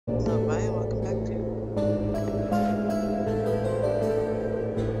So, Ryan, welcome back to.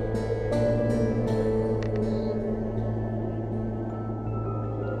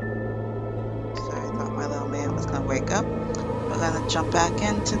 Sorry, I thought my little man was gonna wake up. We're gonna jump back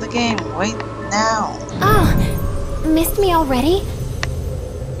into the game right now. Oh, missed me already?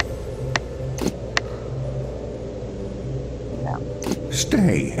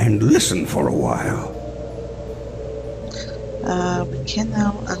 Stay and listen for a while. We can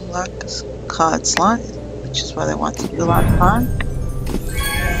now unlock this card slot, which is what I want to do last time.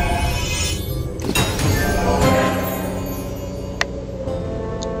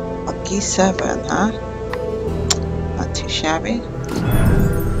 Lucky 7, huh? Not too shabby.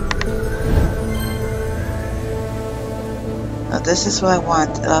 Now this is what I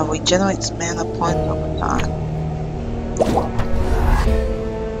want. Regenerates mana points over time.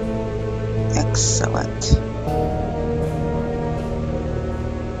 Excellent.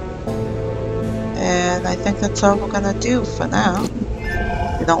 And I think that's all we're gonna do for now.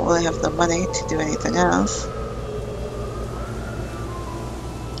 We don't really have the money to do anything else.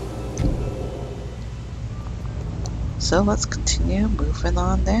 So let's continue moving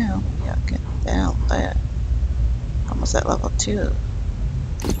on down. Yeah, get down there. Almost at level 2.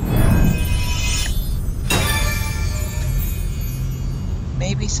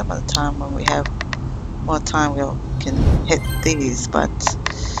 Maybe some of the time when we have more time we can hit these, but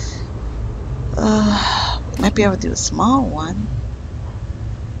might be able to do a small one.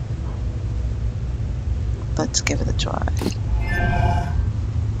 Let's give it a try.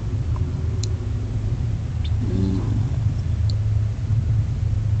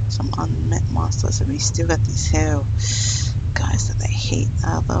 Some unmet monsters, and we still got these hero guys that I hate.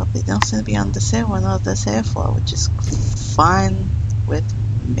 Although they don't seem to be on this one or this air floor, which is fine with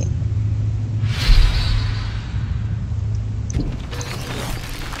me.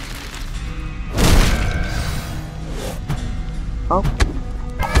 Oh,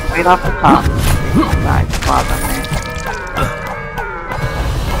 right off the top. Right, bother me.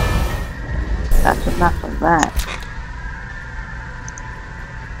 That's enough of that.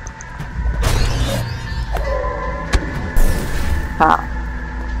 Top.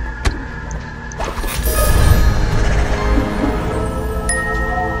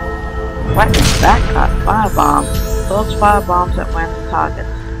 What is that cut? Firebomb. Those firebombs at random targets.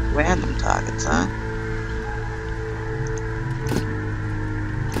 Random targets, huh?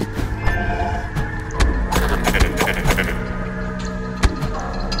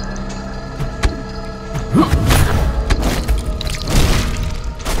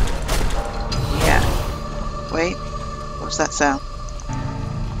 Yeah. Wait. What's that sound?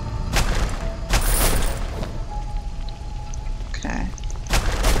 Okay.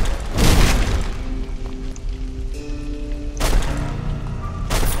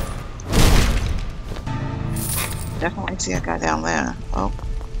 Definitely see a guy down there. Oh.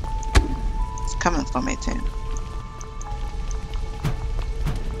 It's coming for me too.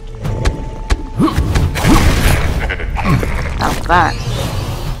 How's that?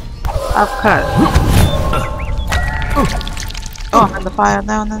 Of course. Oh, I'm in the fire.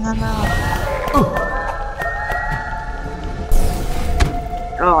 No, no, no, no.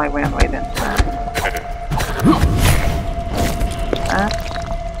 Oh, I ran right into that.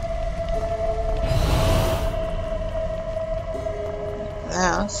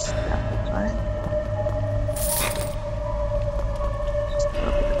 Now, that's right. Just a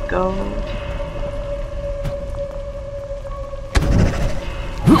little bit of gold.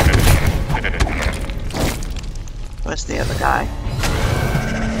 Where's the other guy?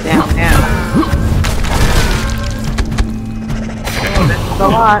 Down now. Oh, this is a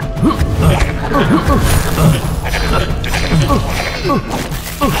lot.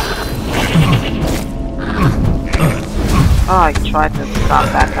 Oh, I tried to stop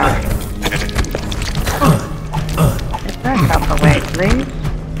that guy. Get that out the way, please.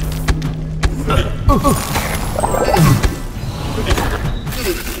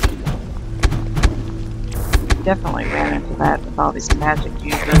 Definitely ran into that with all these magic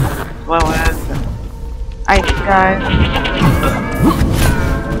users, blowers, and ice guys.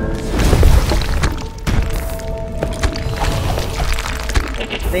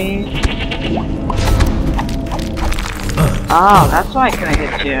 These. Oh, that's why I couldn't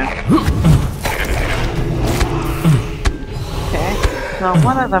hit you. Okay, so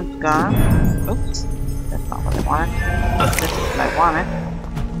one of them's gone. Oops, that's not what I wanted. This is what I wanted.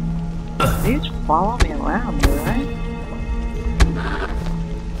 These follow me around, right?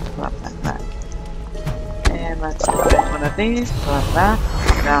 Go up like that. And let's go with one of these, go up that,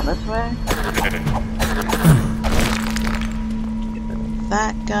 down this way.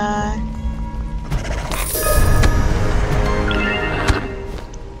 that guy.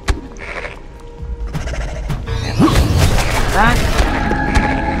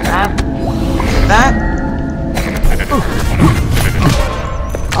 That.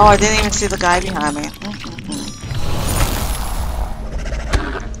 Oh, I didn't even see the guy behind me.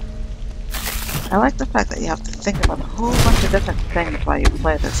 I like the fact that you have to think about a whole bunch of different things while you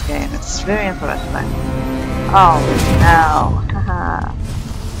play this game. It's very interesting. Oh no. Haha.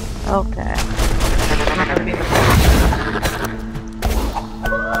 Okay. I'm not gonna be the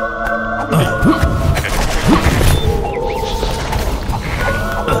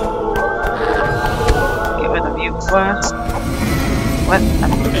Get rid of you first. What?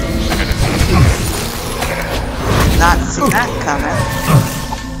 Not see that coming.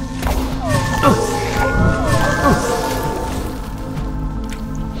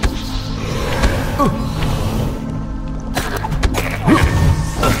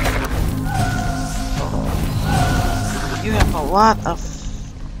 You have a lot of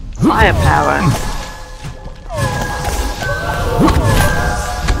firepower.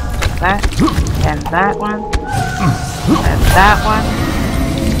 That, and that one, and that one.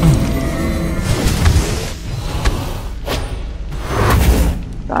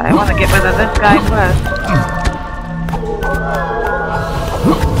 So I want to get rid of this guy first.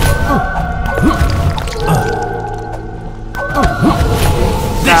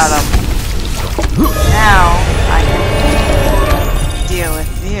 Got him. Now I can deal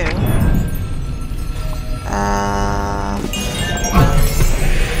with you.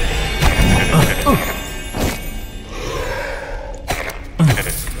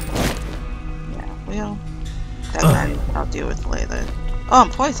 Yeah, we'll. That I'll deal with later. Oh, I'm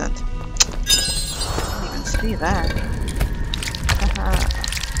poisoned. Didn't even see that. Haha.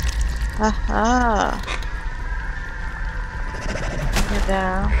 Haha. Bring it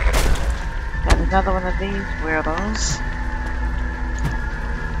down. Got another one of these weirdos.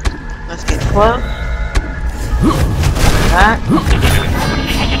 Let's get close. That.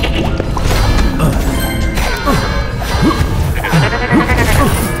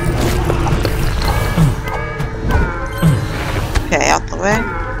 Okay, out the way.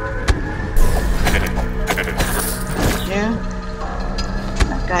 You.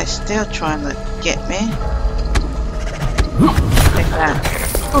 That guy's still trying to get me. Take that.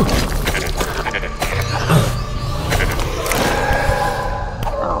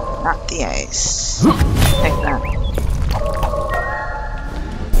 Oh, not the ace. Take that.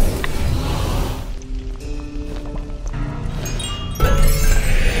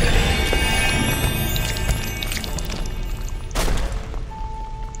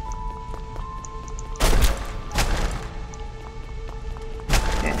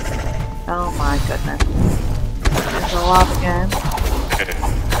 Oh my goodness. There's a lot again.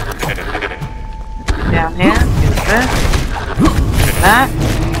 Down here, do this. Do that.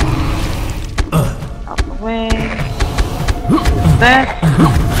 Out the way. Do this.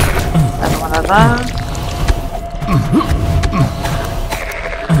 Another one of those.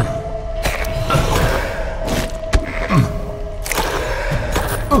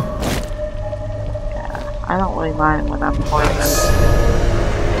 Yeah, I don't really mind when I'm poisoned.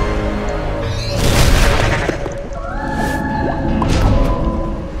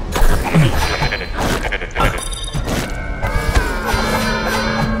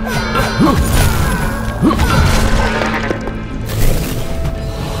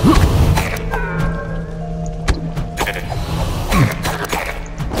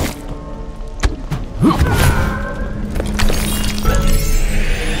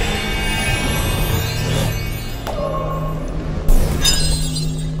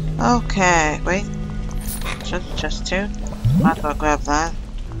 Okay, wait. Just two? Might as well grab that.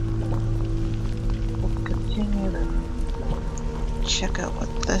 We'll continue to check out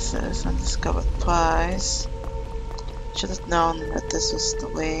what this is. Undiscovered prize. Should have known that this was the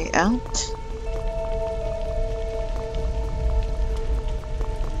way out.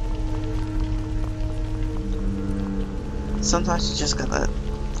 Sometimes you just gotta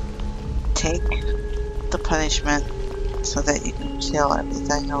take the punishment so that you can kill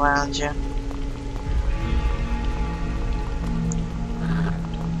everything around you.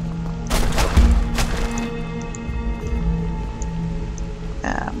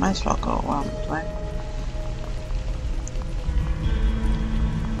 Yeah, might as well go around the way.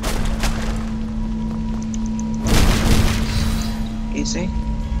 Easy.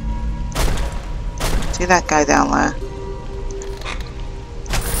 See that guy down there?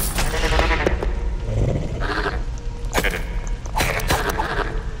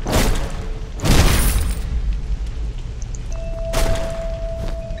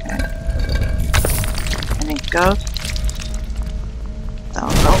 ghost.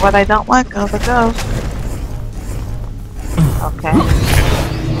 Don't know what I don't like of the ghost. Okay.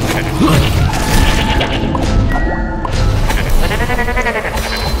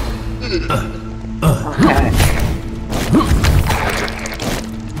 Okay.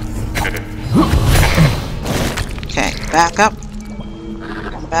 Okay, back up.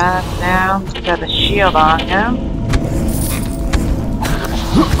 Come back down. Got a shield on him.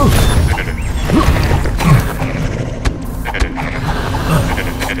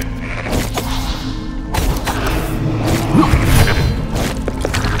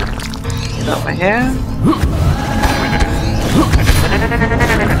 Get over here.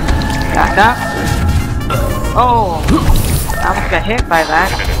 Back up. Oh, I almost got hit by that.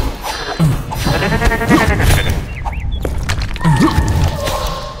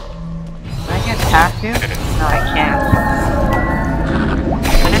 Can I get past you? No, I can't.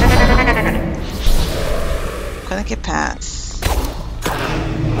 Couldn't get past.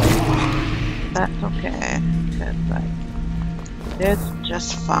 That's okay, because I did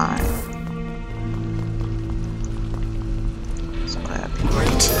just fine. Let's grab you.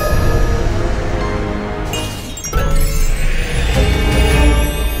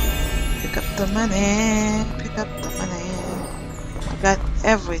 Pick up the money. Pick up the money. I got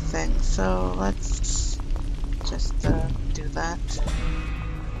everything, so let's just do that.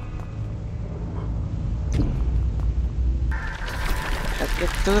 Let's get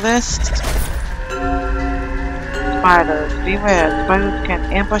through this. Spiders, beware. Spiders can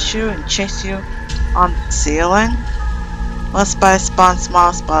ambush you and chase you on the ceiling. Most spiders spawn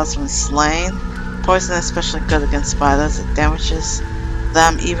small spiders when slain. Poison is especially good against spiders. It damages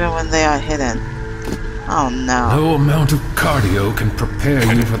them even when they are hidden. Oh no. No amount of cardio can prepare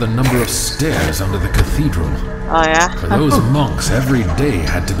you for the number of stairs under the cathedral. Oh yeah? For those monks, every day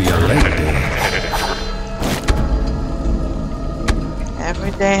had to be a leg day.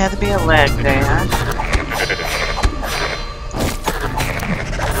 Every day had to be a leg day, huh?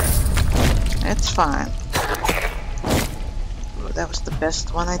 It's fine. Ooh, that was the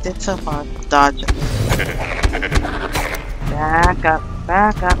best one I did so far. Dodge it. Back up,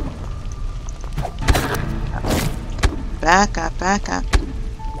 back up. Back up, back up.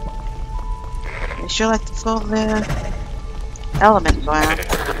 You sure like to throw the elements around.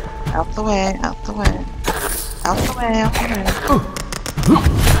 Out the way, out the way. Out the way, out the way.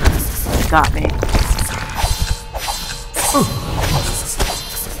 Got me.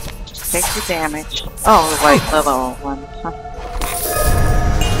 Take the damage. Oh, the white level one. Huh.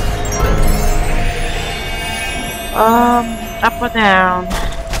 Up or down?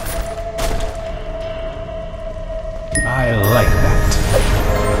 I like that.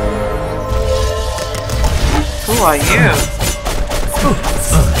 Who are you?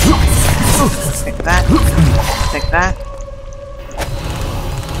 Take that. Take that.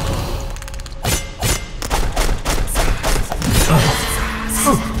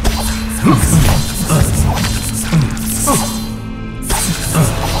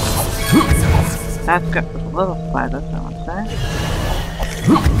 That's good for the little spiders, I want to say.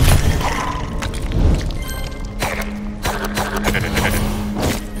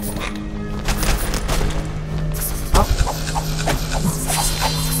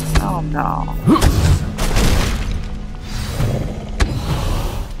 Oh no.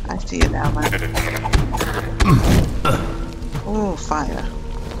 I see you down there. Ooh, fire.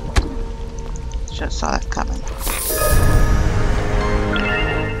 Should've saw that coming.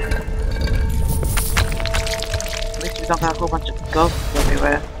 At least we don't got a whole bunch of ghosts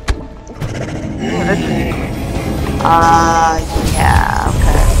everywhere. Ooh, this is... yeah,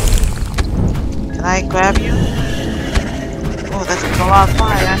 okay. Can I grab you? Oh, that's a lot of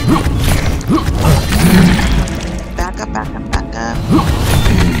fire. Back up, back up, back up.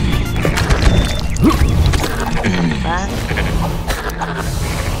 Back.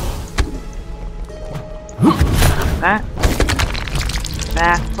 Back.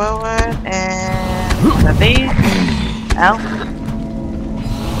 Back forward and the base. Out.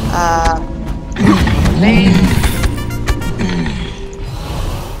 Base.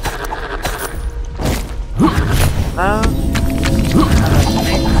 Low.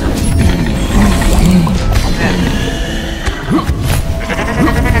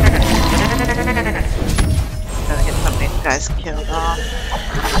 Gotta get some of these guys killed off.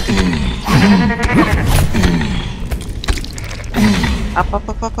 Up, up,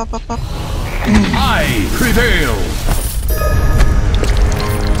 up, up, up, up, up. I prevail!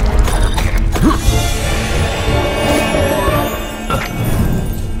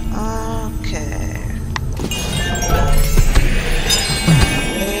 Okay.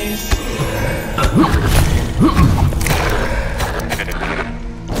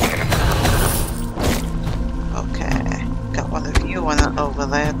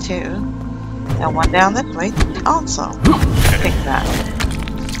 2. And one down this way also. Take that.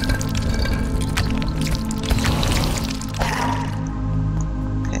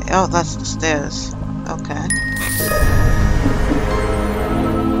 Okay, oh, that's the stairs. Okay.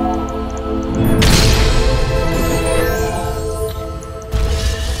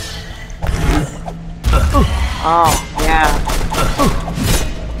 Oh, yeah.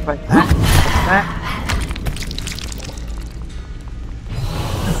 Like that. Like that.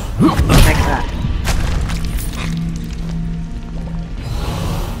 Like that.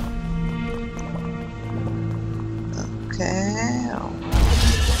 Okay.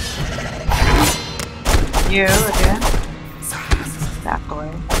 You again. That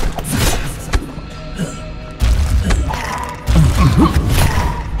way.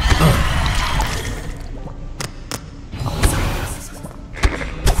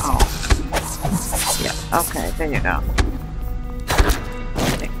 Okay, there you go.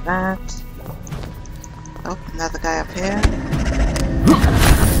 Take that. Oh, another guy up here.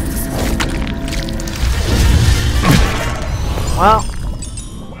 Well.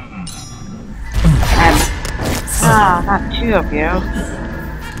 Not 2 of you.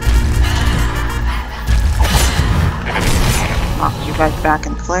 Knock you guys back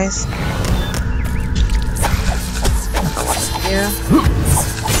in place. You.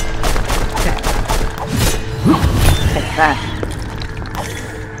 Take that.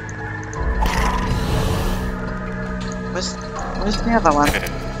 Where's the other one?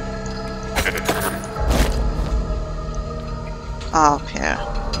 Oh, up here.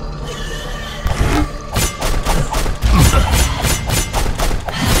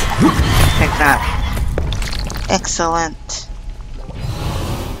 Take that. Excellent.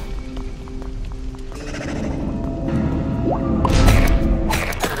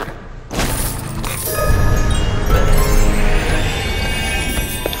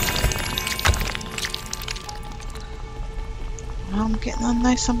 I'm getting a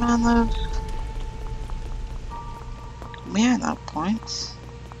nice amount of mana points.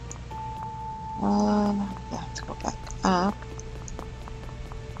 I have to go back up.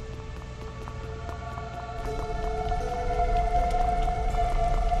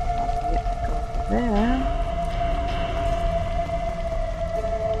 Go there.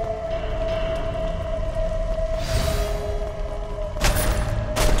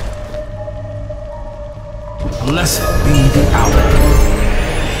 Blessed be the hour.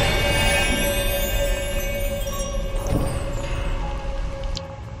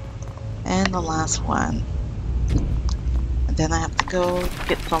 And the last one. And then I have to go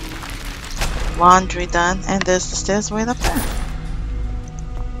get some laundry done. And there's the stairs right up there.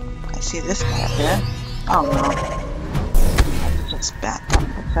 I see this guy up there. Oh no. Let's just back up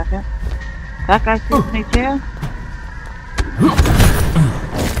for a second. That guy sees me too?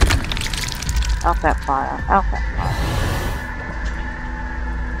 Out that fire. Out that fire.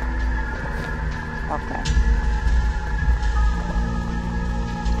 Okay.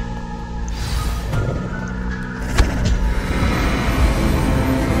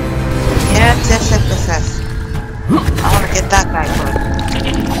 Yes. I want to get that guy first.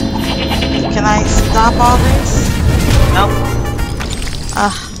 Can I stop all this? Nope.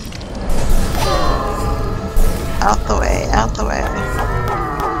 Out the way. Out the way.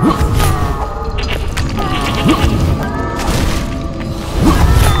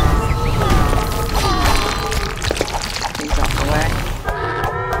 He's out the way.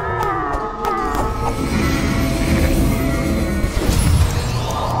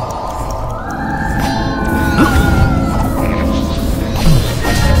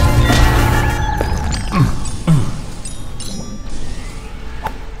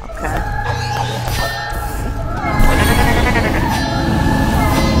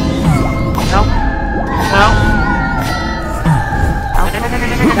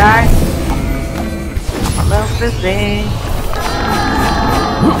 Guys, I'm a little busy.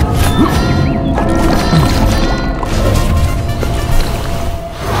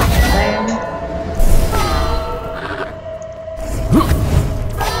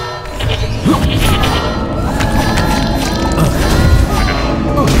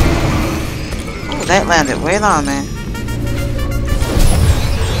 Oh, that landed right on me.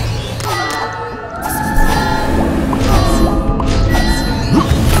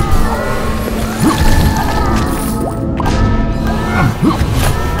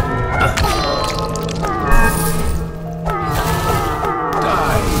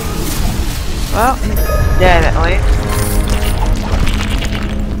 Well, he's dead at least.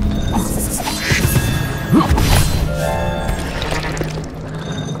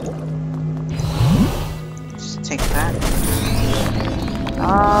 Just take that.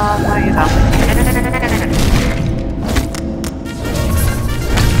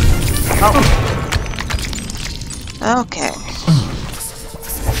 Okay.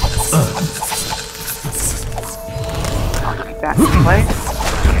 I'll be back to play.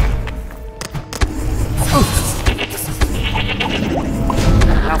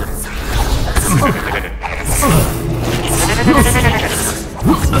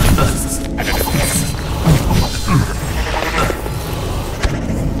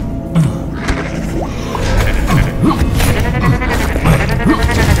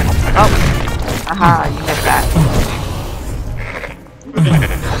 Aha, you missed that.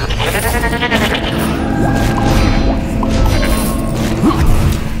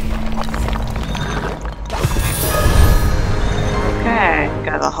 Okay,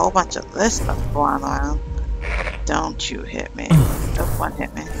 got a whole bunch of this stuff going around. Don't you hit me. No one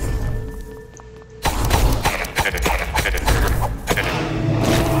hit me.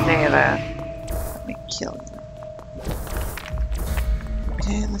 Stay there. Let me kill you.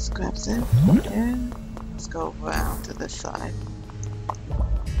 Okay, let's grab this. Okay. Let's go around to this side.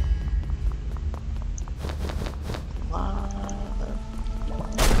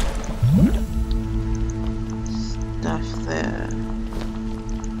 Stuff there.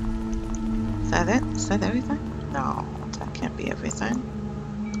 Is that it? Is that everything? No, that can't be everything.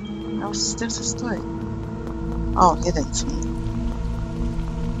 There's a story. Oh, hidden some.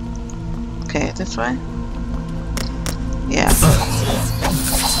 Okay, this way? Yeah.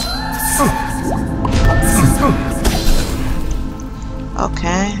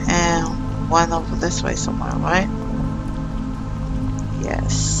 Okay, and one over this way somewhere, right?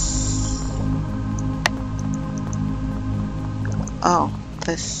 Yes. Oh,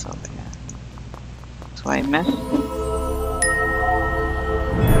 this over here. That's what I missed.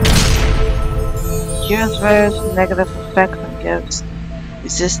 Cures various negative effects and gives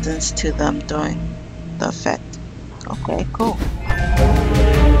resistance to them during the effect. Okay, cool.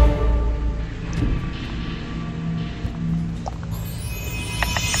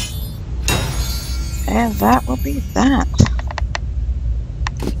 And that will be that.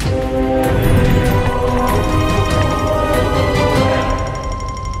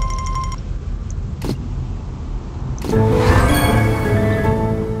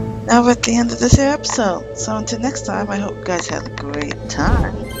 Now we're at the end of this here episode. So until next time, I hope you guys had a great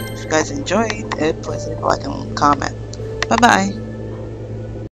time. If you guys enjoyed it, please leave a like and comment. Bye bye.